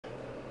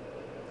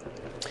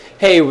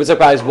Hey, what's up,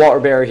 guys? Walt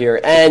Ribeiro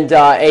here, and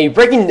a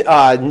breaking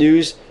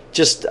news,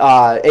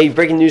 a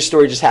breaking news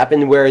story just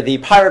happened where the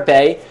Pirate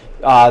Bay,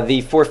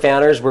 the four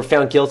founders, were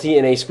found guilty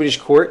in a Swedish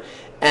court,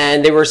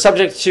 and they were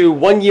subject to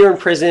 1 year in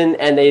prison,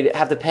 and they'd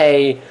have to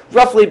pay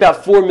roughly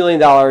about $4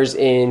 million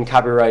in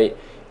copyright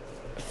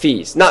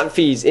fees, not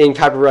fees, in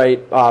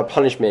copyright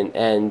punishment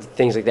and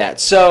things like that.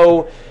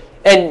 So,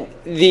 and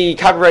the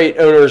copyright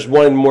owners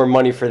wanted more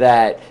money for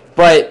that,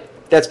 but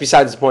that's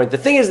besides the point. The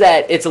thing is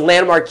that it's a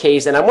landmark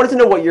case, and I wanted to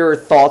know what your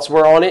thoughts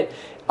were on it.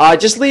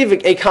 Just leave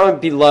a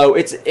comment below.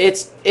 It's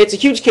a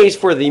huge case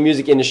for the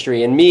music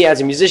industry, and me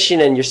as a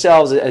musician and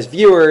yourselves as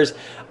viewers,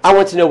 I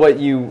want to know what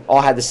you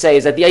all had to say.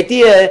 Is that the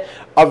idea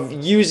of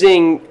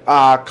using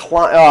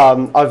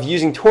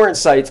torrent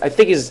sites? I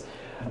think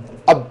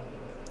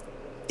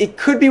it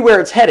could be where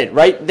it's headed,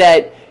 right?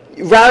 That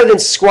rather than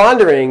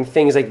squandering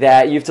things like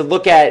that, you have to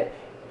look at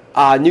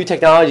new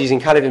technologies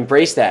and kind of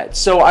embrace that.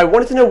 So I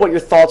wanted to know what your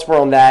thoughts were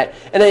on that.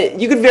 And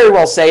you could very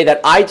well say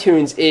that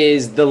iTunes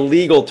is the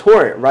legal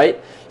torrent,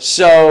 right?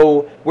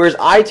 So whereas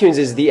iTunes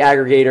is the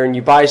aggregator and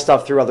you buy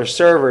stuff through other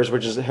servers,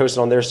 which is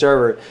hosted on their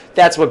server,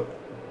 that's what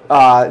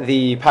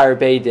the Pirate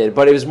Bay did.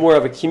 But it was more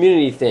of a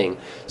community thing.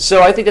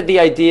 So I think that the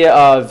idea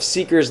of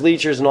seekers,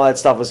 leechers, and all that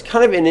stuff was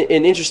kind of an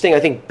interesting, I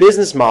think,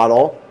 business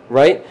model,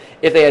 right?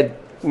 If they had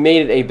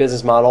made it a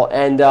business model.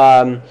 And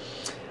I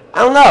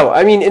don't know.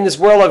 I mean, in this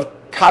world of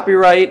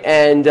copyright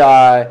and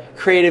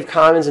Creative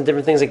Commons and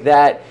different things like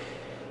that,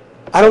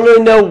 I don't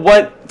really know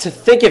what to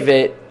think of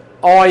it.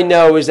 All I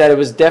know is that it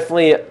was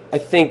definitely, I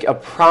think, a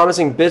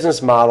promising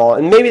business model,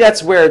 and maybe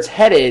that's where it's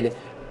headed.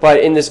 But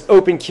in this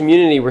open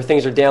community where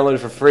things are downloaded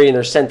for free and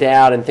they're sent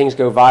out and things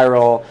go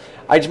viral,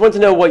 I just want to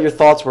know what your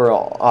thoughts were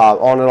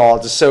on it all.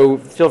 Just so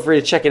feel free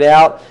to check it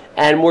out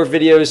and more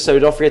videos. So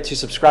don't forget to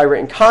subscribe,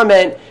 rate, and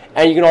comment.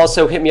 And you can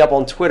also hit me up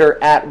on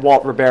Twitter at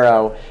Walt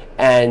Ribeiro,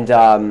 and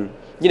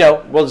you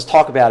know, we'll just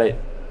talk about it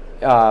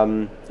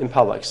in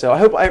public. So I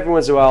hope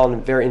everyone's well, and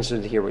I'm very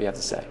interested to hear what you have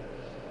to say.